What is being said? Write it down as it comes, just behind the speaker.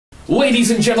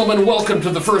Ladies and gentlemen, welcome to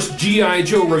the first G.I.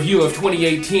 Joe review of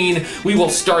 2018. We will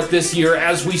start this year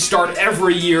as we start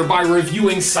every year by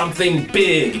reviewing something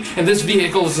big. And this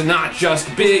vehicle is not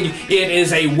just big, it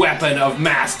is a weapon of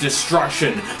mass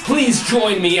destruction. Please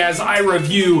join me as I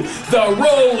review the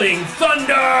Rolling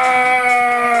Thunder!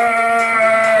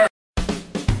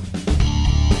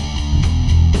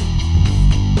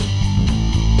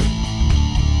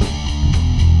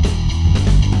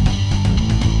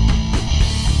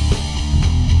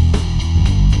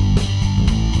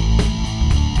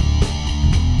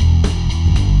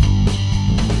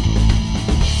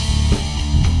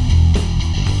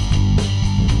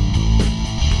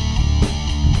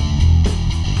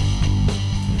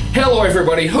 Hello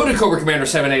everybody, Hooded Cobra Commander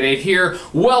 788 here.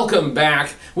 Welcome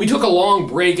back. We took a long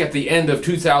break at the end of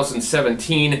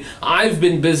 2017. I've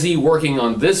been busy working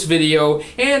on this video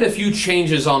and a few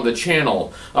changes on the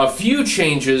channel. A few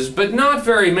changes, but not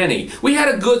very many. We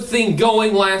had a good thing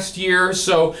going last year,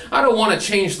 so I don't want to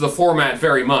change the format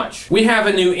very much. We have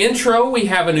a new intro, we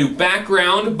have a new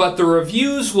background, but the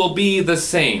reviews will be the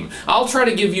same. I'll try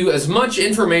to give you as much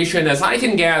information as I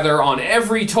can gather on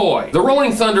every toy. The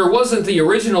Rolling Thunder wasn't the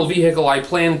original vehicle I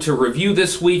planned to review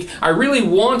this week. I really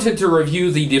wanted to review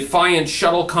the Defiant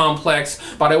Shuttle Complex,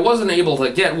 but I wasn't able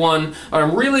to get one.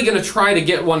 I'm really going to try to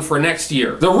get one for next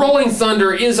year. The Rolling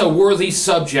Thunder is a worthy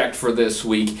subject for this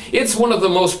week. It's one of the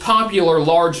most popular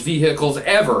large vehicles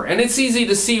ever, and it's easy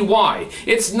to see why.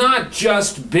 It's not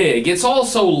just big, it's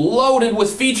also loaded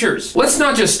with features. Let's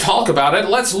not just talk about it,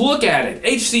 let's look at it.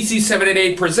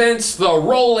 HCC788 presents the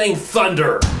Rolling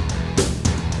Thunder.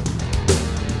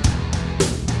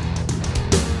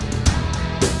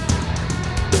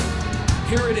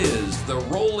 Here it is, the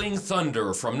Rolling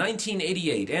Thunder from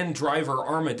 1988 and driver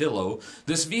Armadillo.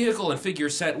 This vehicle and figure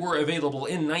set were available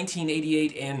in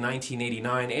 1988 and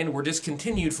 1989 and were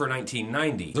discontinued for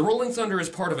 1990. The Rolling Thunder is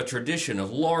part of a tradition of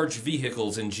large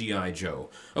vehicles in G.I. Joe.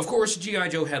 Of course, G.I.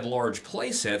 Joe had large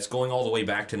playsets going all the way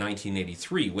back to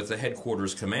 1983 with the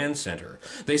Headquarters Command Center.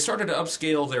 They started to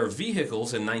upscale their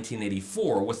vehicles in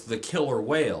 1984 with the Killer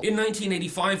Whale. In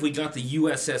 1985 we got the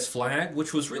USS Flag,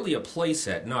 which was really a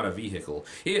playset, not a vehicle.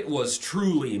 It was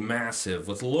truly massive,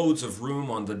 with loads of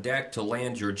room on the deck to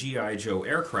land your G.I. Joe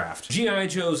aircraft. G.I.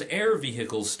 Joe's air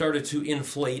vehicles started to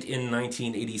inflate in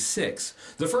 1986.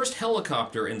 The first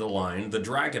helicopter in the line, the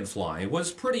Dragonfly,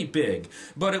 was pretty big,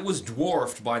 but it was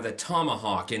dwarfed by the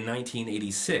Tomahawk in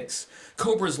 1986.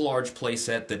 Cobra's large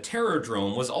playset, the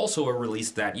Terrordrome, was also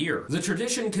released that year. The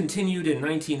tradition continued in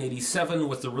 1987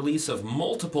 with the release of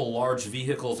multiple large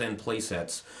vehicles and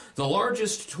playsets. The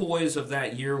largest toys of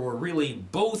that year were really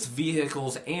both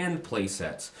vehicles and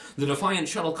playsets. The Defiant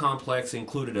Shuttle Complex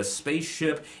included a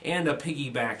spaceship and a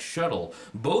piggyback shuttle,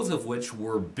 both of which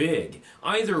were big.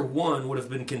 Either one would have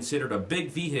been considered a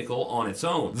big vehicle on its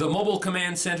own. The Mobile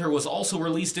Command Center was also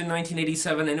released in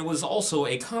 1987, and it was also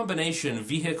a combination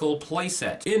vehicle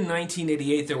playset. In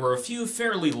 1988 there were a few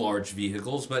fairly large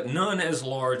vehicles, but none as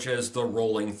large as the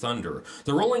Rolling Thunder.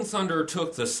 The Rolling Thunder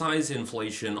took the size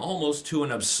inflation almost to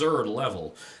an absurd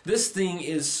level. This thing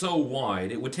is so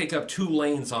wide it would take up 2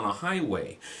 lanes on a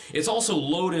highway. It's also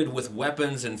loaded with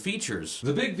weapons and features.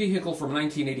 The big vehicle from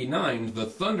 1989, the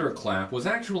Thunderclap, was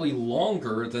actually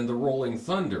longer than the Rolling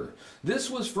Thunder. This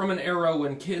was from an era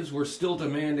when kids were still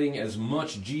demanding as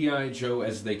much G.I. Joe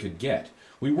as they could get.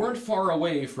 We weren't far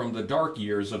away from the dark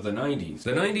years of the 90s.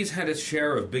 The 90s had its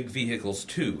share of big vehicles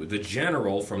too. The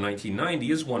General from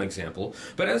 1990 is one example,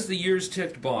 but as the years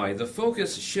ticked by, the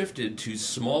focus shifted to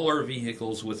smaller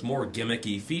vehicles with more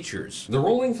gimmicky features. The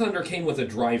Rolling Thunder came with a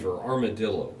driver,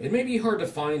 Armadillo. It may be hard to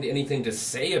find anything to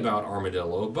say about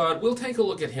Armadillo, but we'll take a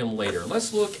look at him later.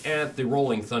 Let's look at the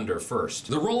Rolling Thunder first.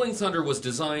 The Rolling Thunder was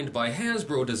designed by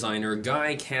Hasbro designer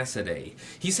Guy Cassaday.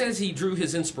 He says he drew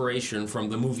his inspiration from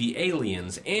the movie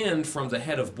Aliens and from the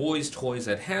head of boys' toys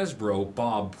at Hasbro,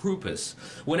 Bob Prupus.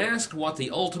 When asked what the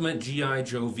ultimate G.I.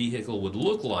 Joe vehicle would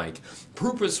look like,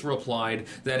 Prupus replied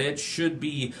that it should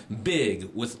be big,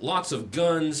 with lots of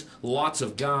guns, lots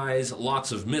of guys,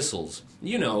 lots of missiles.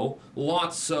 You know,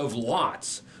 lots of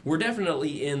lots. We're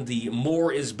definitely in the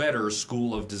more is better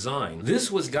school of design. This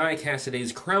was Guy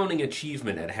Cassaday's crowning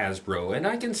achievement at Hasbro, and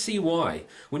I can see why.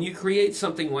 When you create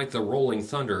something like the Rolling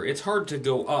Thunder, it's hard to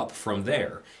go up from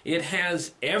there. It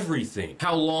has everything.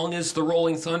 How long is the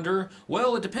Rolling Thunder?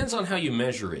 Well, it depends on how you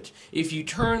measure it. If you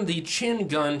turn the chin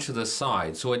gun to the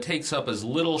side so it takes up as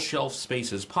little shelf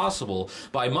space as possible,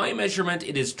 by my measurement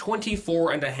it is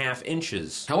 24.5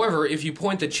 inches. However, if you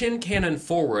point the chin cannon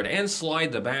forward and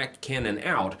slide the back cannon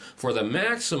out, out for the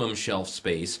maximum shelf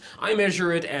space, I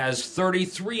measure it as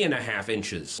 33.5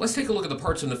 inches. Let's take a look at the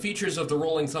parts and the features of the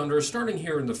Rolling Thunder, starting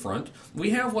here in the front.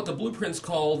 We have what the blueprints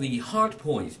call the Hot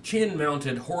Point,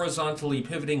 chin-mounted, horizontally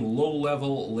pivoting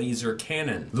low-level laser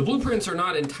cannon. The blueprints are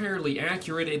not entirely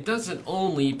accurate. It doesn't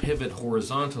only pivot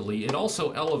horizontally, it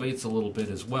also elevates a little bit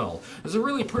as well. There's a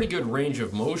really pretty good range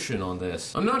of motion on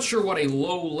this. I'm not sure what a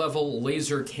low-level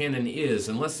laser cannon is,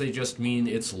 unless they just mean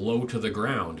it's low to the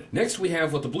ground. Next we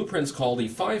have what the blueprints call the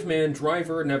 5-man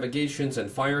driver, navigations,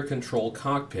 and fire control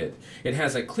cockpit. It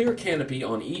has a clear canopy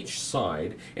on each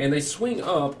side, and they swing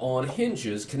up on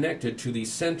hinges connected to the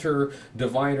center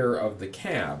divider of the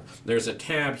cab. There's a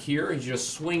tab here, you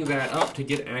just swing that up to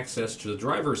get access to the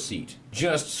driver's seat.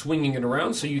 Just swinging it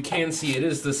around so you can see it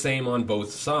is the same on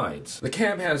both sides. The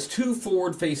cab has 2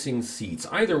 forward-facing seats,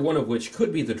 either one of which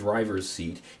could be the driver's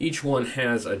seat. Each one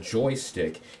has a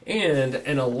joystick and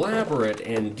an elaborate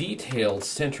and detailed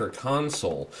center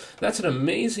console. That's an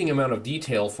amazing amount of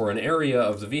detail for an area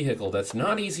of the vehicle that's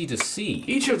not easy to see.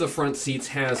 Each of the front seats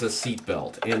has a seat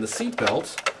belt, and the seat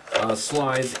belt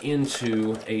slides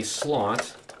into a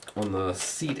slot on the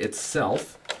seat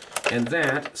itself, and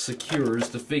that secures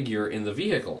the figure in the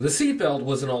vehicle. The seatbelt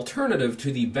was an alternative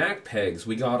to the back pegs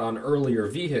we got on earlier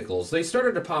vehicles. They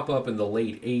started to pop up in the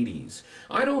late 80s.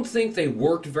 I don't think they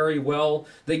worked very well.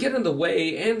 They get in the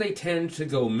way and they tend to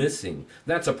go missing.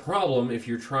 That's a problem if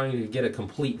you're trying to get a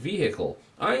complete vehicle.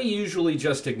 I usually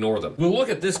just ignore them. We'll look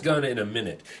at this gun in a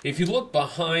minute. If you look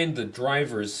behind the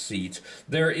driver's seat,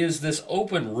 there is this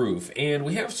open roof, and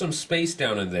we have some space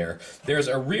down in there. There's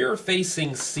a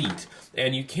rear-facing seat,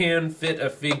 and you can fit a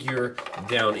figure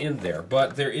down in there,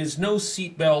 but there is no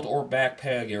seat belt or back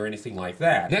peg or anything like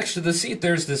that. Next to the seat,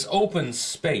 there's this open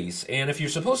space, and if you're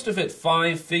supposed to fit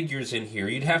 5 figures in here,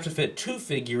 you'd have to fit 2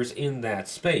 figures in that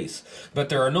space. But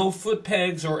there are no foot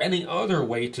pegs or any other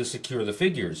way to secure the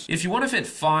figures. If you want to fit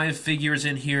 5 figures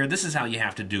in here, this is how you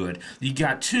have to do it. You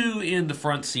got 2 in the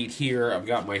front seat here. I've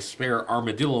got my spare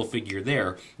Armadillo figure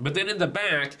there. But then in the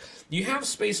back, you have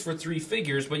space for 3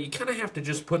 figures, but you kind of have to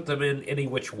just put them in any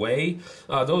which way.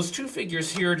 Those 2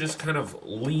 figures here just kind of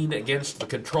lean against the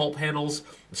control panels.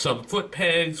 Some foot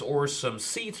pegs or some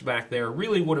seats back there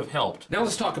really would have helped. Now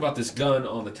let's talk about this gun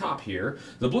on the top here.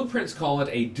 The blueprints call it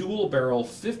a dual-barrel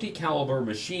 50 caliber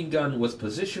machine gun with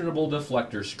positionable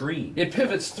deflector screen. It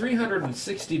pivots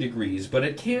 360 degrees, but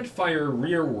it can't fire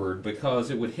rearward because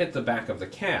it would hit the back of the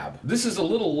cab. This is a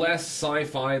little less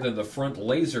sci-fi than the front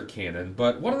laser cannon,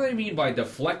 but what do they mean by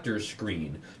deflector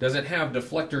screen? Does it have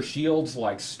deflector shields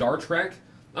like Star Trek?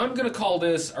 I'm going to call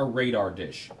this a radar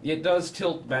dish. It does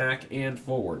tilt back and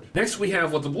forward. Next we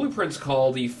have what the blueprints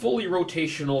call the fully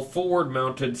rotational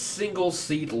forward-mounted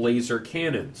single-seat laser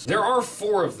cannons. There are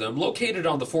 4 of them located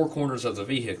on the 4 corners of the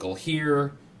vehicle.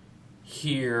 Here,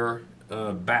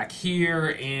 back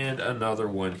here, and another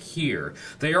one here.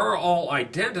 They are all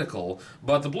identical,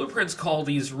 but the blueprints call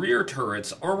these rear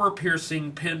turrets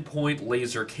armor-piercing pinpoint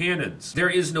laser cannons. There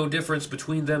is no difference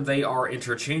between them, they are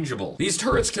interchangeable. These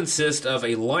turrets consist of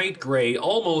a light gray,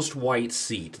 almost white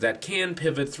seat that can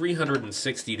pivot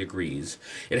 360 degrees.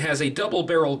 It has a double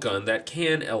barrel gun that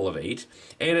can elevate,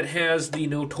 and it has the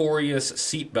notorious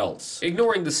seat belts.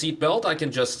 Ignoring the seat belt, I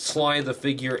can just slide the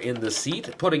figure in the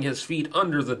seat, putting his feet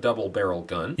under the double barrel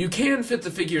gun. You can fit the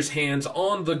figure's hands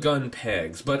on the gun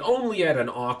pegs, but only at an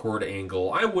awkward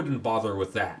angle. I wouldn't bother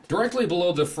with that. Directly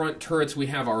below the front turrets we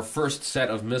have our first set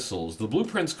of missiles. The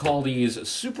blueprints call these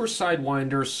Super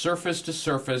Sidewinder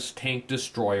surface-to-surface tank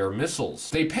destroyer missiles.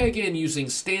 They peg in using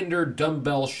standard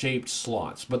dumbbell-shaped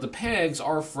slots, but the pegs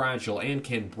are fragile and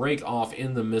can break off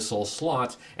in the missile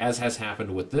slot, as has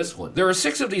happened with this one. There are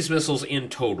 6 of these missiles in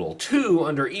total, 2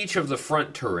 under each of the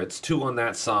front turrets, 2 on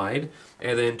that side,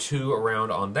 and then 2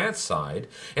 around on that side,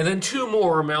 and then 2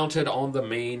 more mounted on the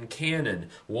main cannon,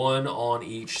 1 on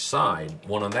each side,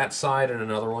 1 on that side and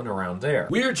another one around there.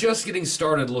 We are just getting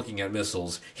started looking at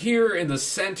missiles. Here in the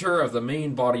center of the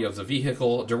main body of the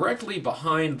vehicle, directly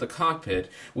behind the cockpit,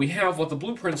 we have what the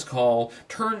blueprints call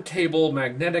turntable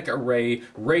magnetic array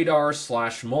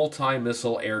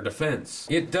radar/multi-missile air defense.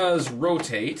 It does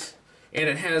rotate, and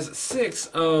it has 6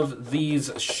 of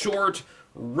these short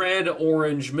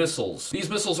red-orange missiles. These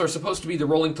missiles are supposed to be the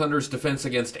Rolling Thunder's defense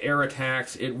against air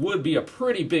attacks. It would be a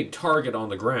pretty big target on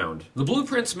the ground. The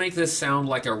blueprints make this sound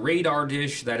like a radar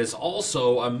dish that is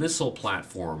also a missile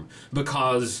platform,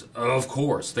 because, of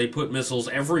course, they put missiles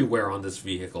everywhere on this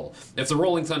vehicle. If the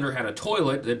Rolling Thunder had a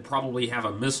toilet, they'd probably have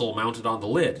a missile mounted on the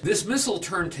lid. This missile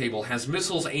turntable has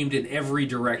missiles aimed in every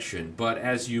direction, but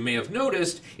as you may have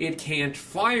noticed, it can't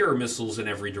fire missiles in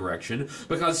every direction,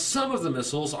 because some of the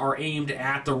missiles are aimed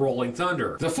at the Rolling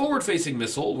Thunder. The forward-facing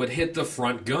missile would hit the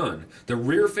front gun. The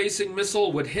rear-facing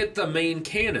missile would hit the main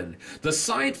cannon. The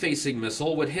side-facing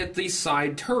missile would hit the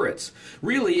side turrets.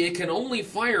 Really, it can only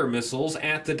fire missiles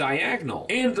at the diagonal,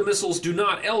 and the missiles do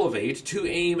not elevate to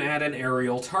aim at an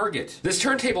aerial target. This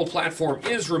turntable platform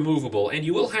is removable, and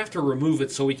you will have to remove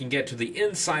it so we can get to the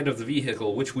inside of the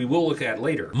vehicle, which we will look at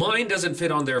later. Mine doesn't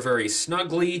fit on there very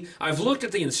snugly. I've looked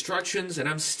at the instructions, and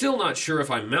I'm still not sure if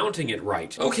I'm mounting it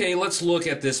right. Okay, let's look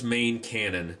at this main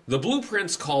cannon. The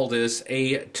blueprints call this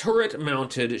a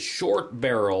turret-mounted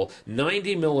short-barrel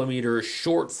 90mm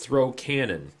short-throw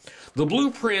cannon. The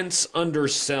blueprints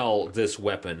undersell this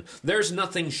weapon. There's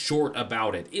nothing short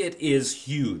about it. It is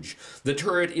huge. The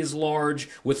turret is large,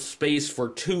 with space for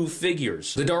 2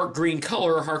 figures. The dark green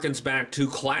color harkens back to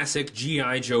classic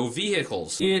G.I. Joe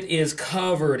vehicles. It is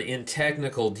covered in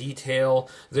technical detail.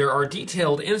 There are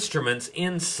detailed instruments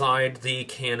inside the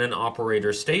cannon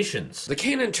operator stations. The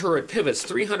cannon turret pivots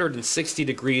 360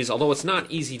 degrees, although it's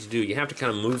not easy to do. You have to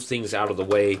kind of move things out of the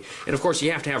way. And of course,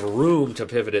 you have to have room to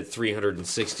pivot at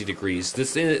 360 degrees.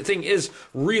 This thing is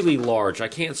really large. I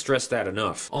can't stress that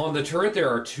enough. On the turret, there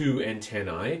are 2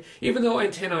 antennae. Even though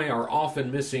antennae are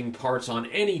often missing parts on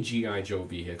any G.I. Joe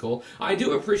vehicle, I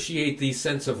do appreciate the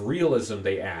sense of realism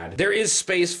they add. There is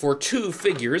space for 2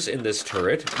 figures in this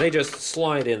turret. They just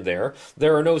slide in there.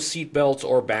 There are no seat belts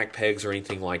or back pegs or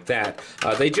anything like that.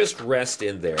 They just rest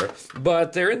in there,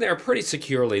 but they're in there pretty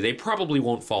securely. They probably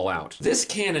won't fall out. This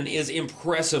cannon is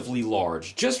impressively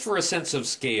large. Just for a sense of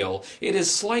scale, it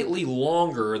is slightly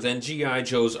longer than G.I.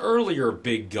 Joe's earlier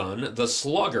big gun, the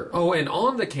Slugger. Oh, and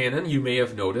on the cannon, you may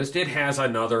have noticed, it has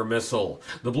another missile.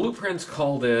 The blueprints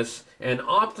call this an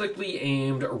optically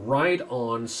aimed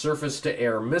right-on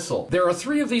surface-to-air missile. There are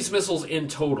 3 of these missiles in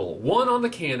total, 1 on the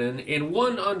cannon and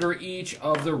 1 under each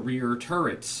of the rear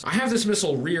turrets. I have this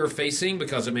missile rear-facing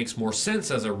because it makes more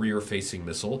sense as a rear-facing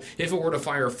missile. If it were to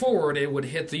fire forward, it would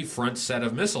hit the front set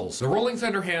of missiles. The Rolling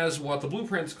Thunder has what the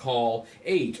blueprints call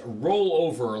 8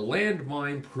 roll-over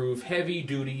landmine-proof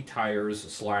heavy-duty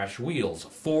tires/wheels,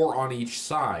 4 on each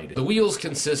side. The wheels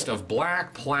consist of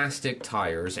black plastic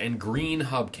tires and green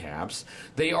hubcaps.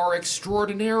 They are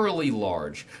extraordinarily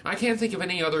large. I can't think of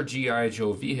any other G.I.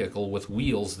 Joe vehicle with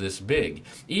wheels this big.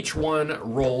 Each one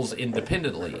rolls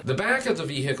independently. The back of the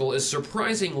vehicle is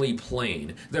surprisingly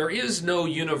plain. There is no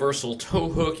universal tow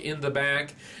hook in the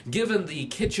back. Given the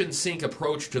kitchen sink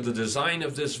approach to the design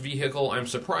of this vehicle, I'm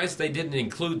surprised they didn't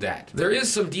include that. There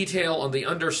is some detail on the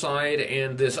underside,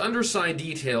 and this underside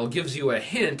detail gives you a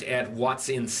hint at what's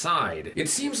inside. It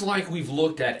seems like we've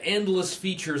looked at endless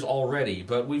features already,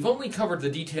 but we've only covered the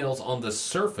details on the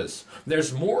surface.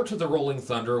 There's more to the Rolling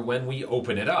Thunder when we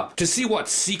open it up. To see what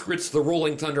secrets the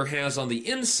Rolling Thunder has on the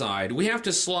inside, we have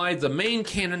to slide the main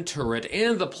cannon turret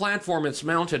and the platform it's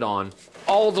mounted on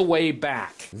all the way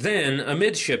back. Then,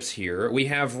 amidships here, we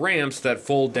have ramps that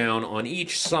fold down on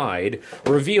each side,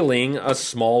 revealing a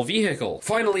small vehicle.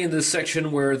 Finally, in this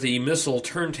section where the missile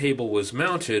turntable was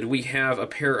mounted, we have a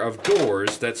pair of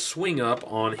doors that swing up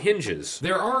on hinges.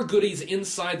 There are goodies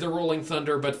inside the Rolling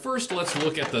Thunder, but first let's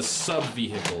look at the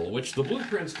sub-vehicle, which the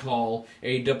blueprints call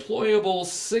a deployable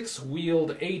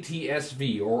 6-wheeled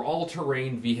ATSV, or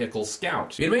all-terrain vehicle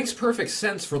scout. It makes perfect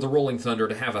sense for the Rolling Thunder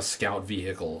to have a scout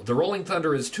vehicle. The Rolling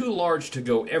Thunder is too large to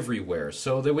go everywhere,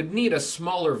 so they would need a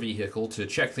smaller vehicle to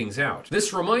check things out.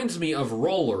 This reminds me of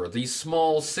Roller, the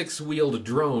small 6-wheeled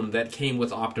drone that came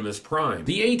with Optimus Prime.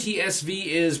 The ATSV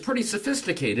is pretty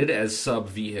sophisticated as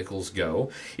sub-vehicles go.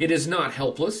 It is not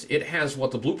helpless. It has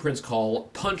what the blueprints call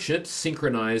punch-it,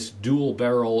 synchronized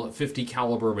dual-barrel 50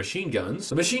 caliber machine guns.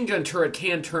 The machine gun turret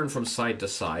can turn from side to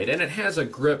side, and it has a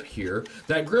grip here.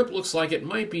 That grip looks like it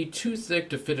might be too thick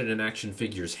to fit in an action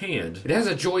figure's hand. It has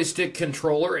a joystick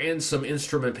controller and some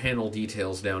instrument panel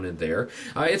details down in there.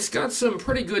 It's got some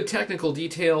pretty good technical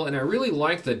detail, and I really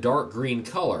like the dark green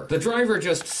color. The driver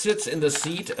just sits in the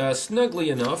seat snugly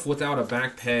enough without a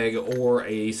back peg or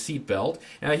a seat belt.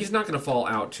 He's not going to fall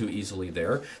out too easily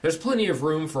there. There's plenty of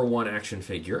room for one action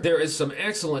figure. There is some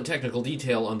excellent technical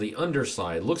detail on the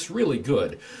underside. Looks really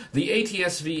good. The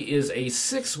ATSV is a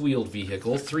 6-wheeled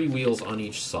vehicle, 3 wheels on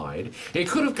each side. It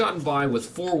could have gotten by with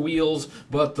 4 wheels,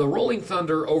 but the Rolling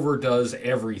Thunder overdoes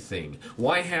everything.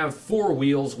 Why have 4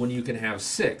 wheels when you can have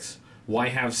 6? Why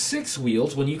have 6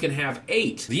 wheels when you can have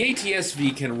 8? The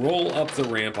ATS-V can roll up the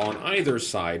ramp on either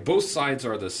side. Both sides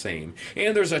are the same.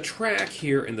 And there's a track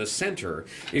here in the center.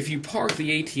 If you park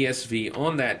the ATS-V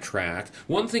on that track,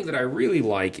 one thing that I really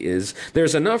like is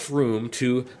there's enough room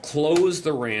to close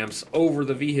the ramps over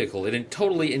the vehicle. It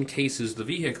totally encases the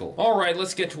vehicle. Alright,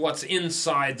 let's get to what's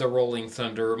inside the Rolling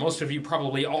Thunder. Most of you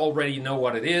probably already know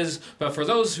what it is, but for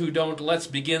those who don't, let's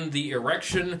begin the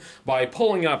erection by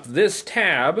pulling up this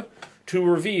tab to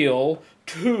reveal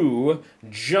 2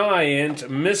 giant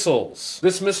missiles.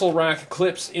 This missile rack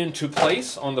clips into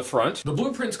place on the front. The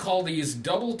blueprints call these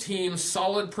double-team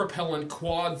solid propellant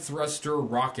quad thruster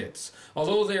rockets.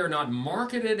 Although they are not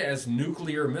marketed as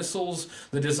nuclear missiles,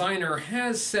 the designer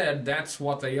has said that's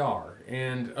what they are.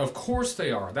 And of course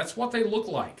they are. That's what they look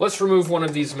like. Let's remove one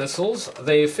of these missiles.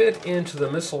 They fit into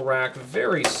the missile rack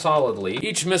very solidly.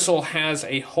 Each missile has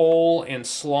a hole and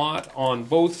slot on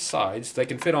both sides. They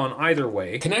can fit on either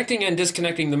way. Connecting and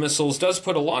disconnecting the missiles does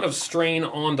put a lot of strain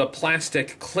on the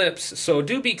plastic clips, so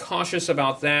do be cautious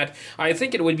about that. I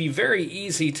think it would be very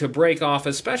easy to break off,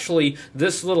 especially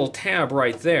this little tab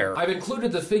right there. I've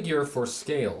included the figure for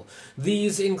scale.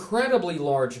 These incredibly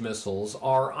large missiles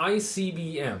are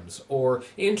ICBMs, or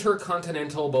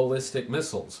Intercontinental Ballistic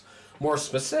Missiles. More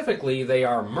specifically, they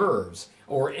are MIRVs,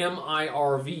 or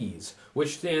MIRVs,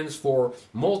 which stands for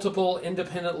Multiple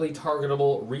Independently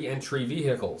Targetable Re-Entry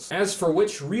Vehicles. As for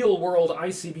which real-world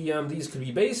ICBM these could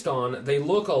be based on, they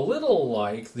look a little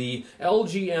like the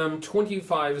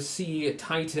LGM-25C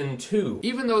Titan II.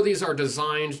 Even though these are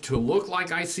designed to look like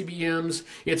ICBMs,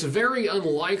 it's very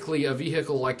unlikely a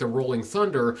vehicle like the Rolling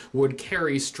Thunder would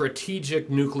carry strategic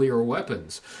nuclear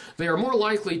weapons. They are more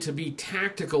likely to be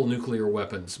tactical nuclear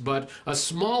weapons, but a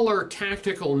smaller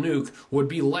tactical nuke would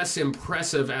be less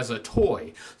impressive as a toy.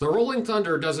 The Rolling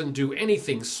Thunder doesn't do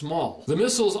anything small. The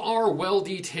missiles are well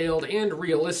detailed and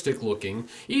realistic looking.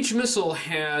 Each missile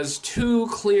has 2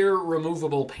 clear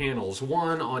removable panels,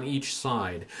 one on each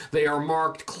side. They are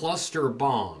marked cluster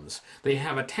bombs. They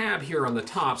have a tab here on the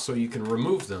top so you can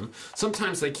remove them.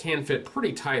 Sometimes they can fit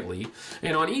pretty tightly.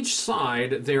 And on each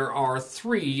side there are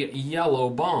 3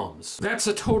 yellow bombs. That's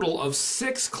a total of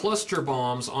 6 cluster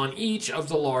bombs on each of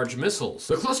the large missiles.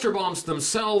 The cluster bombs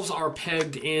themselves are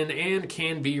pegged in and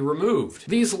can be removed.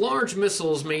 These large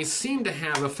missiles may seem to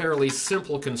have a fairly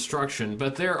simple construction,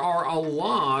 but there are a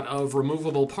lot of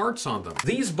removable parts on them.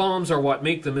 These bombs are what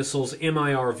make the missiles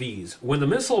MIRVs. When the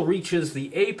missile reaches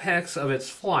the apex of its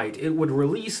flight, it would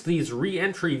release these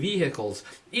re-entry vehicles,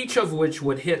 each of which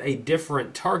would hit a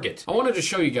different target. I wanted to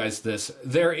show you guys this.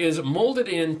 There is molded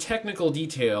in technical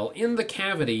detail in the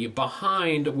cavity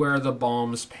behind where the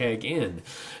bombs peg in.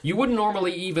 You wouldn't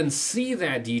normally even see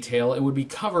that detail. It would be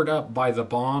covered up by the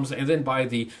bombs and then by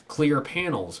the clear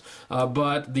panels.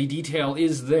 But the detail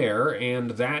is there,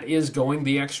 and that is going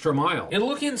the extra mile. And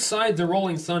look inside the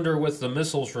Rolling Thunder with the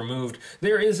missiles removed.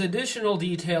 There is additional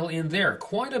detail in there.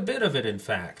 Quite a bit of it, in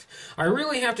fact. I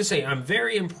really have to say, I'm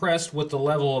very impressed with the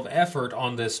level of effort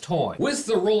on this toy. With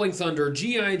the Rolling Thunder,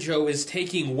 G.I. Joe is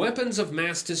taking weapons of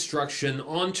mass destruction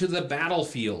onto the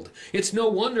battlefield. It's no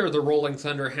wonder the Rolling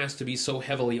Thunder has to be so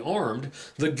heavily armed.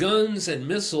 The guns and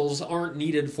missiles aren't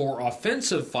needed for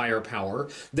offensive firepower.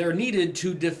 They're needed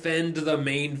to defend the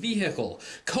main vehicle.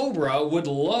 Cobra would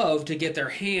love to get their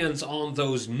hands on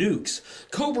those nukes.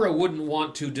 Cobra wouldn't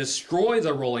want to destroy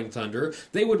the Rolling Thunder.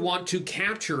 They would want to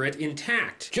capture it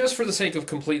intact. Just for the sake of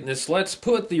completeness, let's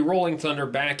put the Rolling Thunder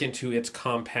back into its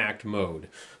compact mode.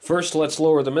 First, let's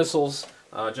lower the missiles.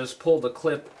 Just pull the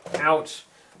clip out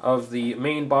of the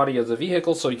main body of the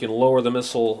vehicle so you can lower the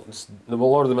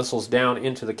missiles down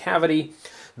into the cavity.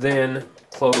 Then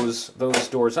close those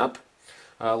doors up.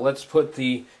 Let's put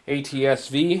the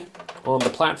ATS-V on the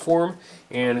platform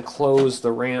and close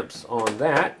the ramps on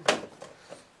that.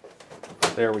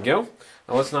 There we go.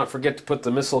 Now let's not forget to put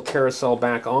the missile carousel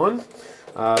back on.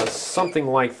 Something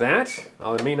like that.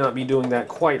 I may not be doing that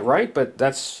quite right, but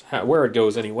that's where it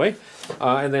goes anyway.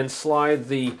 And then slide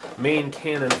the main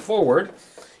cannon forward.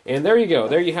 And there you go.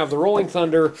 There you have the Rolling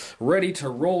Thunder ready to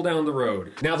roll down the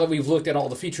road. Now that we've looked at all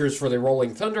the features for the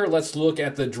Rolling Thunder, let's look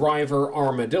at the driver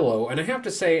Armadillo. And I have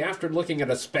to say, after looking at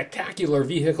a spectacular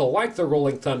vehicle like the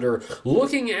Rolling Thunder,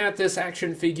 looking at this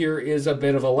action figure is a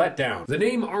bit of a letdown. The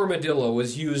name Armadillo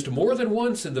was used more than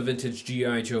once in the vintage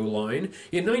G.I. Joe line.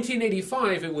 In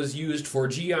 1985, it was used for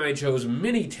G.I. Joe's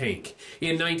mini-tank.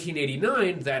 In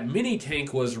 1989, that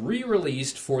mini-tank was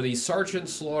re-released for the Sergeant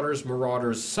Slaughter's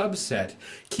Marauders subset,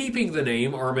 keeping the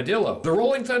name Armadillo. The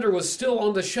Rolling Thunder was still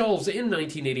on the shelves in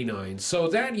 1989, so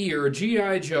that year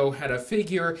G.I. Joe had a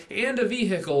figure and a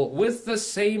vehicle with the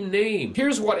same name.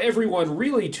 Here's what everyone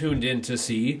really tuned in to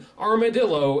see: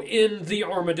 Armadillo in the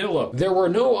Armadillo. There were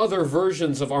no other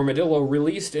versions of Armadillo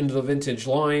released into the vintage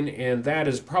line, and that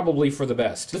is probably for the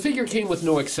best. The figure came with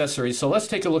no accessories, so let's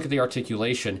take a look at the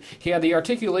articulation. He had the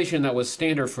articulation that was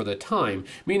standard for the time,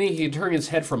 meaning he could turn his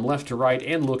head from left to right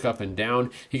and look up and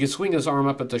down. He could swing his arm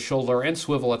up at the shoulder and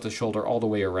swivel at the shoulder all the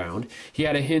way around. He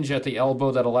had a hinge at the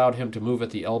elbow that allowed him to move at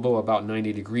the elbow about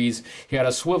 90 degrees. He had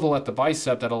a swivel at the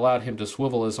bicep that allowed him to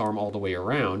swivel his arm all the way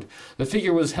around. The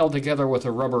figure was held together with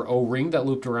a rubber O-ring that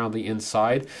looped around the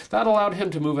inside. That allowed him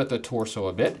to move at the torso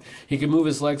a bit. He could move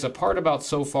his legs apart about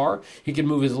so far. He could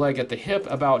move his leg at the hip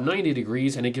about 90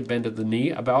 degrees, and he could bend at the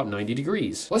knee about 90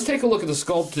 degrees. Let's take a look at the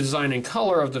sculpt, design, and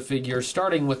color of the figure,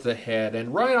 starting with the head.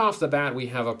 And right off the bat, we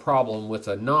have a problem with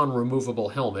a non-removable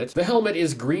helmet. The helmet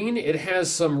is green. It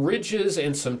has some ridges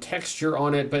and some texture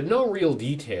on it, but no real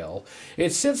detail.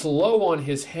 It sits low on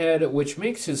his head, which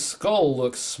makes his skull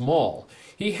look small.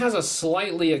 He has a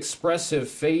slightly expressive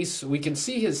face. We can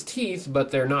see his teeth,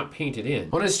 but they're not painted in.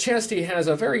 On his chest, he has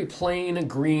a very plain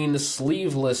green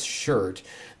sleeveless shirt.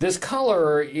 This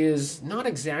color is not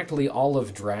exactly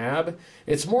olive drab.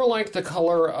 It's more like the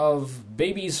color of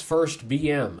baby's first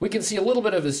BM. We can see a little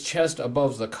bit of his chest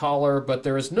above the collar, but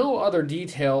there is no other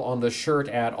detail on the shirt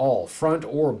at all, front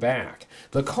or back.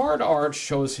 The card art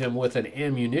shows him with an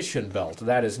ammunition belt.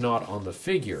 That is not on the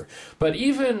figure. But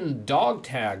even dog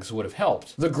tags would have helped.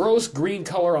 The gross green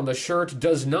color on the shirt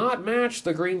does not match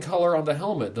the green color on the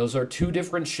helmet. Those are two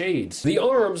different shades. The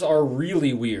arms are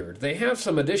really weird. They have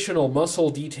some additional muscle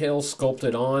details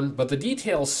sculpted on, but the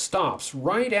detail stops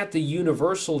right at the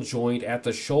universal joint at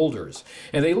the shoulders,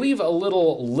 and they leave a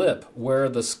little lip where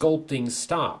the sculpting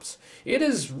stops. It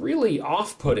is really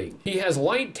off-putting. He has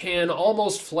light tan,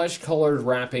 almost flesh-colored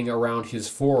wrapping around his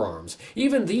forearms.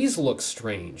 Even these look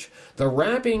strange. The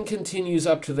wrapping continues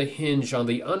up to the hinge on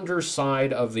the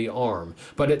underside of the arm,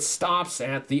 but it stops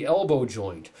at the elbow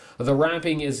joint. The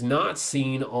wrapping is not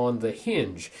seen on the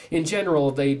hinge. In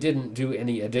general, they didn't do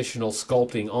any additional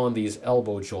sculpting on these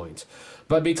elbow joints.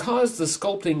 But because the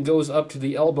sculpting goes up to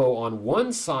the elbow on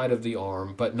one side of the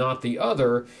arm, but not the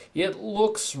other, it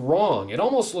looks wrong. It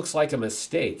almost looks like a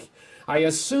mistake. I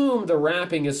assume the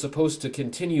wrapping is supposed to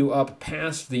continue up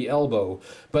past the elbow,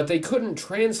 but they couldn't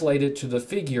translate it to the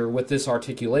figure with this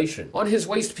articulation. On his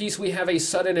waist piece, we have a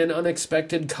sudden and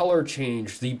unexpected color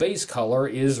change. The base color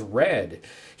is red.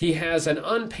 He has an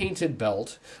unpainted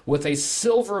belt with a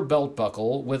silver belt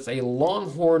buckle with a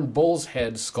longhorn bull's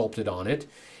head sculpted on it.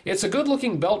 It's a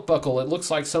good-looking belt buckle. It looks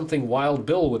like something Wild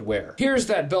Bill would wear. Here's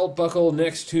that belt buckle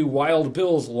next to Wild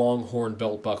Bill's longhorn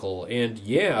belt buckle, and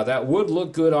yeah, that would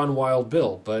look good on Wild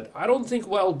Bill, but I don't think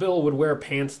Wild Bill would wear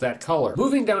pants that color.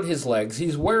 Moving down his legs,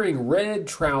 he's wearing red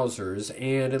trousers,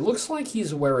 and it looks like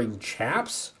he's wearing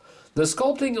chaps. The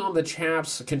sculpting on the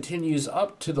chaps continues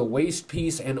up to the waist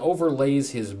piece and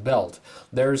overlays his belt.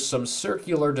 There's some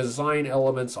circular design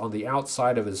elements on the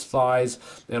outside of his thighs,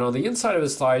 and on the inside of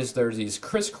his thighs there's these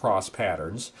crisscross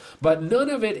patterns, but none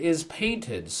of it is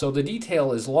painted, so the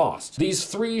detail is lost. These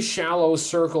three shallow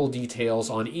circle details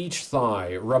on each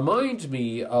thigh remind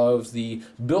me of the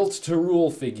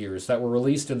built-to-rule figures that were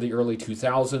released in the early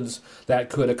 2000s that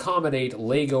could accommodate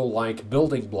Lego-like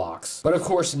building blocks. But of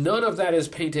course, none of that is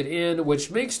painted in, which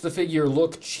makes the figure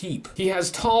look cheap. He has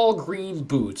tall green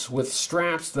boots with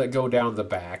straps that go down the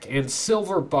back and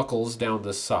silver buckles down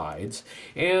the sides,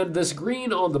 and this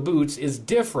green on the boots is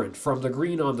different from the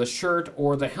green on the shirt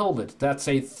or the helmet. That's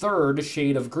a third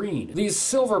shade of green. These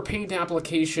silver paint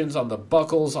applications on the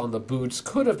buckles on the boots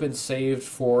could have been saved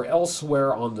for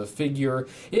elsewhere on the figure.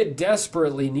 It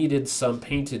desperately needed some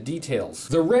painted details.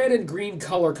 The red and green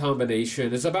color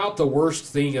combination is about the worst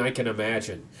thing I can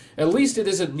imagine. At least it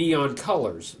isn't neon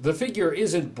colors. The figure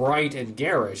isn't bright and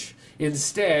garish.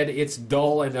 Instead, it's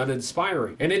dull and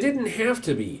uninspiring. And it didn't have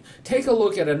to be. Take a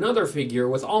look at another figure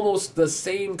with almost the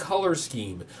same color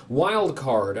scheme.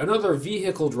 Wildcard, another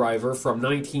vehicle driver from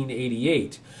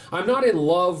 1988. I'm not in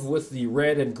love with the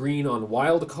red and green on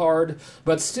Wildcard,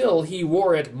 but still he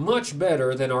wore it much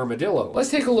better than Armadillo.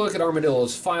 Let's take a look at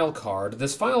Armadillo's file card.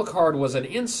 This file card was an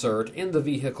insert in the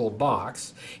vehicle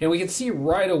box, and we can see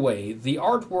right away the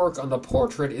artwork on the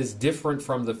portrait is different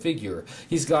from the figure.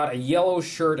 He's got a yellow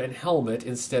shirt and helmet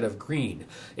instead of green.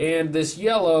 And this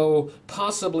yellow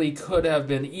possibly could have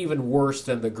been even worse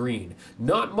than the green.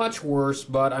 Not much worse,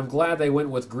 but I'm glad they went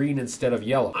with green instead of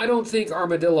yellow. I don't think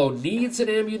Armadillo needs an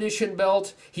ammunition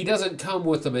belt. He doesn't come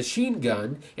with a machine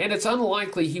gun, and it's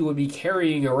unlikely he would be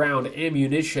carrying around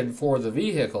ammunition for the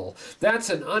vehicle. That's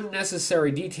an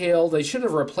unnecessary detail. They should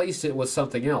have replaced it with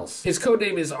something else. His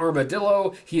codename is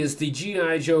Armadillo. He is the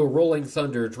G.I. Joe Rolling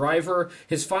Thunder driver.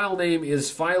 His file name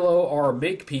is Philo R.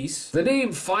 Makepeace. The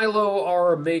name Philo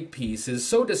R. Makepeace is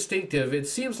so distinctive it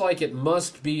seems like it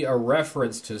must be a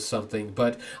reference to something,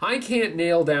 but I can't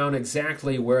nail down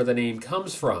exactly where the name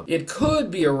comes from. It could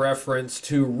be a reference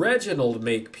to Reginald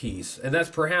Makepeace, and that's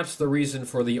perhaps the reason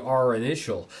for the R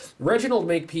initial. Reginald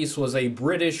Makepeace was a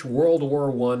British World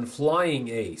War I flying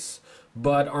ace.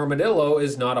 But Armadillo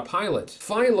is not a pilot.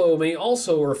 Philo may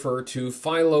also refer to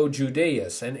Philo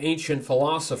Judaeus, an ancient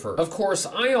philosopher. Of course,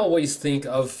 I always think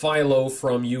of Philo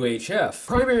from UHF.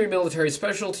 Primary military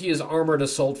specialty is Armored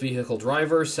Assault Vehicle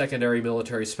Driver. Secondary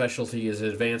military specialty is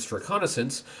Advanced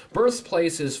Reconnaissance.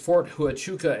 Birthplace is Fort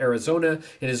Huachuca, Arizona,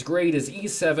 and his grade is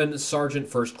E7 Sergeant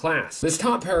First Class. This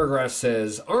top paragraph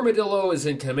says, Armadillo is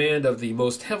in command of the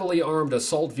most heavily armed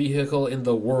assault vehicle in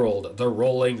the world, the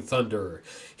Rolling Thunder.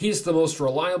 He's the most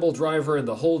reliable driver in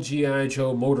the whole G.I.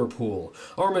 Joe motor pool.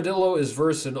 Armadillo is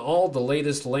versed in all the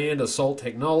latest land assault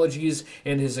technologies,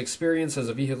 and his experience as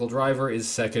a vehicle driver is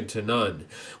second to none.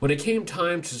 When it came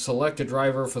time to select a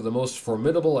driver for the most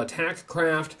formidable attack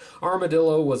craft,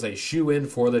 Armadillo was a shoo-in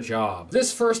for the job.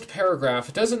 This first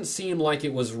paragraph doesn't seem like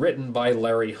it was written by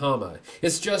Larry Hama.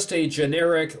 It's just a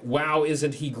generic, wow,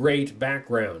 isn't he great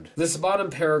background. This bottom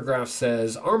paragraph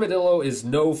says, Armadillo is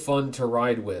no fun to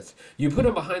ride with. You put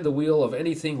him behind the wheel of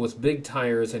anything with big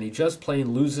tires and he just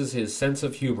plain loses his sense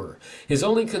of humor. His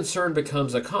only concern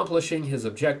becomes accomplishing his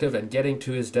objective and getting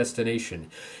to his destination.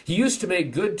 He used to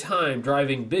make good time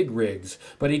driving big rigs,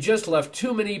 but he just left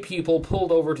too many people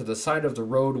pulled over to the side of the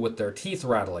road with their teeth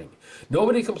rattling.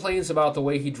 Nobody complains about the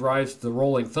way he drives the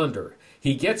Rolling Thunder.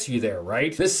 He gets you there,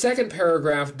 right? This second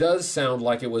paragraph does sound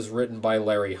like it was written by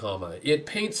Larry Hama. It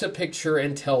paints a picture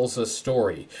and tells a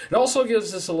story. It also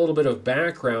gives us a little bit of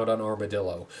background on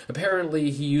Armadillo.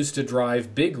 Apparently, he used to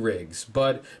drive big rigs,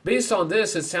 but based on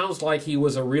this, it sounds like he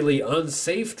was a really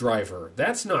unsafe driver.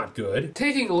 That's not good.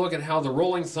 Taking a look at how the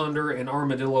Rolling Thunder and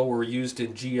Armadillo were used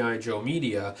in G.I. Joe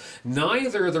media,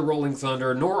 neither the Rolling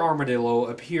Thunder nor Armadillo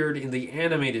appeared in the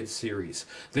animated series.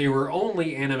 They were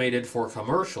only animated for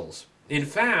commercials. In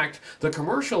fact, the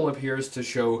commercial appears to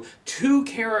show two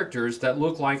characters that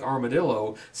look like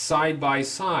Armadillo side by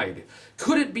side.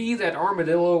 Could it be that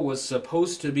Armadillo was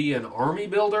supposed to be an army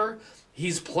builder?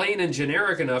 He's plain and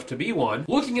generic enough to be one.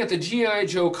 Looking at the G.I.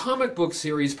 Joe comic book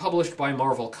series published by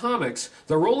Marvel Comics,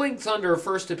 the Rolling Thunder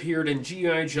first appeared in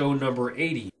G.I. Joe number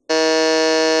 80.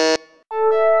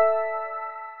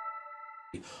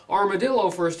 Armadillo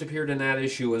first appeared in that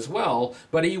issue as well,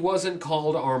 but he wasn't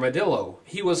called Armadillo.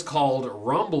 He was called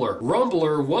Rumbler.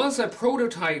 Rumbler was a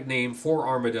prototype name for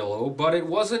Armadillo, but it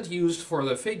wasn't used for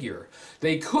the figure.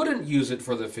 They couldn't use it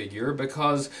for the figure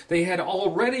because they had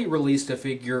already released a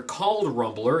figure called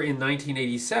Rumbler in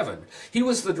 1987. He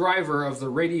was the driver of the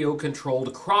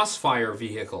radio-controlled Crossfire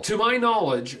vehicle. To my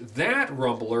knowledge, that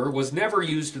Rumbler was never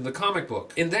used in the comic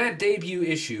book. In that debut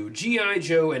issue, G.I.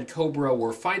 Joe and Cobra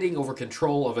were fighting over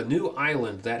control of a new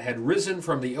island that had risen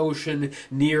from the ocean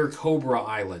near Cobra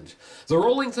Island. The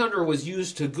Rolling Thunder was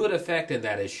used to good effect in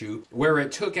that issue, where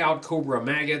it took out Cobra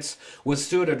maggots,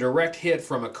 withstood a direct hit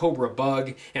from a Cobra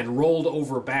bug, and rolled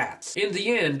over bats. In the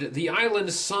end, the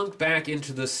island sunk back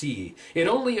into the sea. It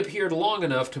only appeared long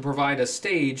enough to provide a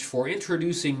stage for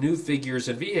introducing new figures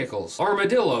and vehicles.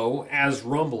 Armadillo, as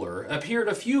Rumbler, appeared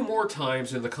a few more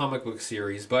times in the comic book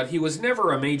series, but he was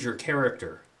never a major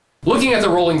character. Looking at the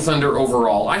Rolling Thunder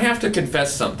overall, I have to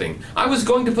confess something. I was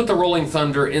going to put the Rolling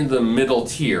Thunder in the middle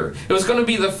tier. It was going to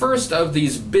be the first of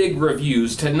these big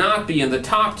reviews to not be in the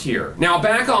top tier. Now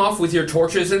back off with your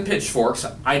torches and pitchforks.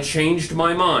 I changed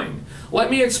my mind. Let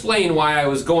me explain why I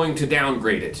was going to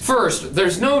downgrade it. First,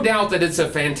 there's no doubt that it's a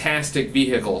fantastic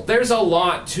vehicle. There's a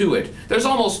lot to it. There's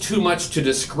almost too much to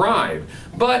describe.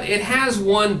 But it has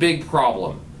one big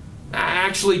problem.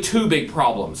 Actually, two big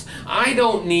problems. I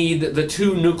don't need the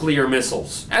two nuclear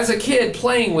missiles. As a kid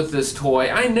playing with this toy,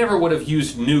 I never would have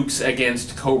used nukes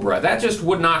against Cobra. That just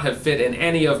would not have fit in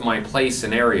any of my play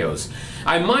scenarios.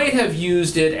 I might have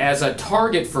used it as a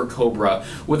target for Cobra,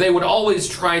 where they would always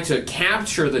try to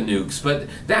capture the nukes, but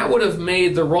that would have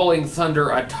made the Rolling Thunder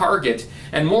a target,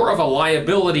 and more of a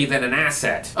liability than an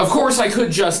asset. Of course, I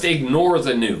could just ignore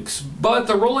the nukes, but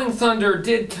the Rolling Thunder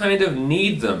did kind of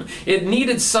need them. It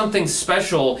needed something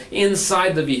special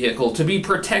inside the vehicle to be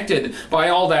protected by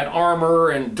all that armor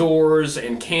and doors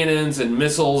and cannons and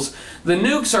missiles. The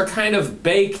nukes are kind of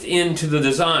baked into the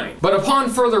design. But upon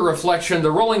further reflection,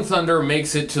 the Rolling Thunder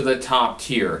makes it to the top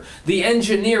tier. The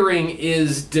engineering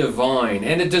is divine,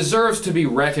 and it deserves to be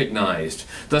recognized.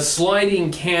 The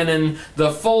sliding cannon,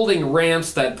 the folding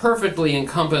ramps that perfectly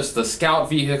encompass the scout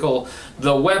vehicle,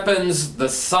 the weapons, the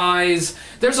size.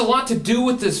 There's a lot to do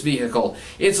with this vehicle.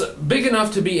 It's big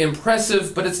enough to be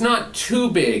impressive, but it's not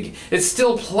too big. It's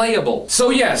still playable.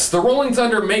 So yes, the Rolling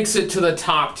Thunder makes it to the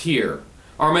top tier.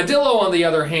 Armadillo, on the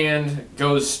other hand,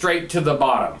 goes straight to the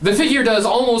bottom. The figure does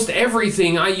almost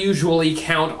everything I usually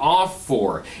count off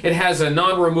for. It has a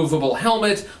non-removable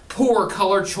helmet, poor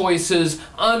color choices,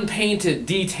 unpainted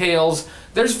details.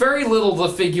 There's very little the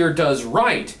figure does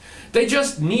right. They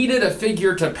just needed a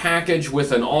figure to package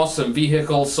with an awesome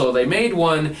vehicle, so they made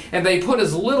one, and they put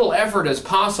as little effort as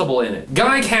possible in it.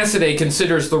 Guy Cassaday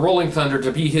considers the Rolling Thunder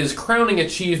to be his crowning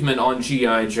achievement on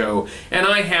G.I. Joe, and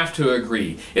I have to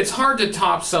agree. It's hard to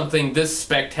top something this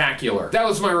spectacular. That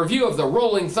was my review of the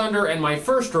Rolling Thunder and my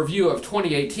first review of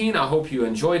 2018. I hope you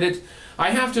enjoyed it.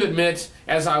 I have to admit,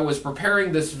 as I was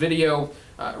preparing this video,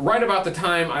 right about the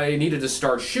time I needed to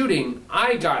start shooting,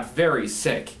 I got very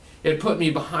sick. It put me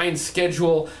behind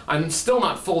schedule. I'm still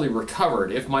not fully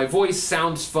recovered. If my voice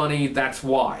sounds funny, that's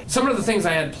why. Some of the things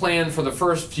I had planned for the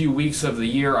first few weeks of the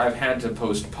year I've had to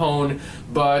postpone,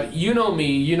 but you know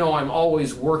me, you know I'm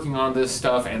always working on this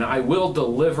stuff, and I will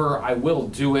deliver, I will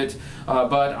do it,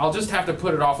 but I'll just have to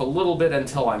put it off a little bit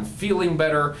until I'm feeling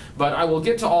better, but I will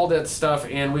get to all that stuff,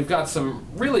 and we've got some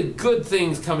really good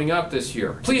things coming up this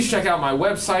year. Please check out my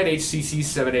website,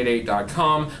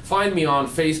 HCC788.com, find me on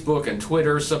Facebook and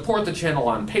Twitter, support the channel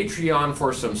on Patreon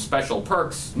for some special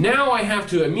perks. Now I have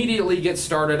to immediately get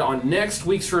started on next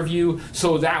week's review,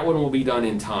 so that one will be done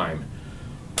in time.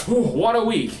 Whew, what a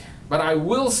week. But I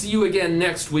will see you again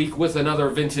next week with another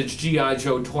vintage G.I.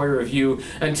 Joe toy review.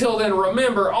 Until then,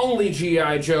 remember, only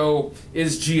G.I. Joe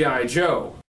is G.I.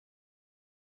 Joe.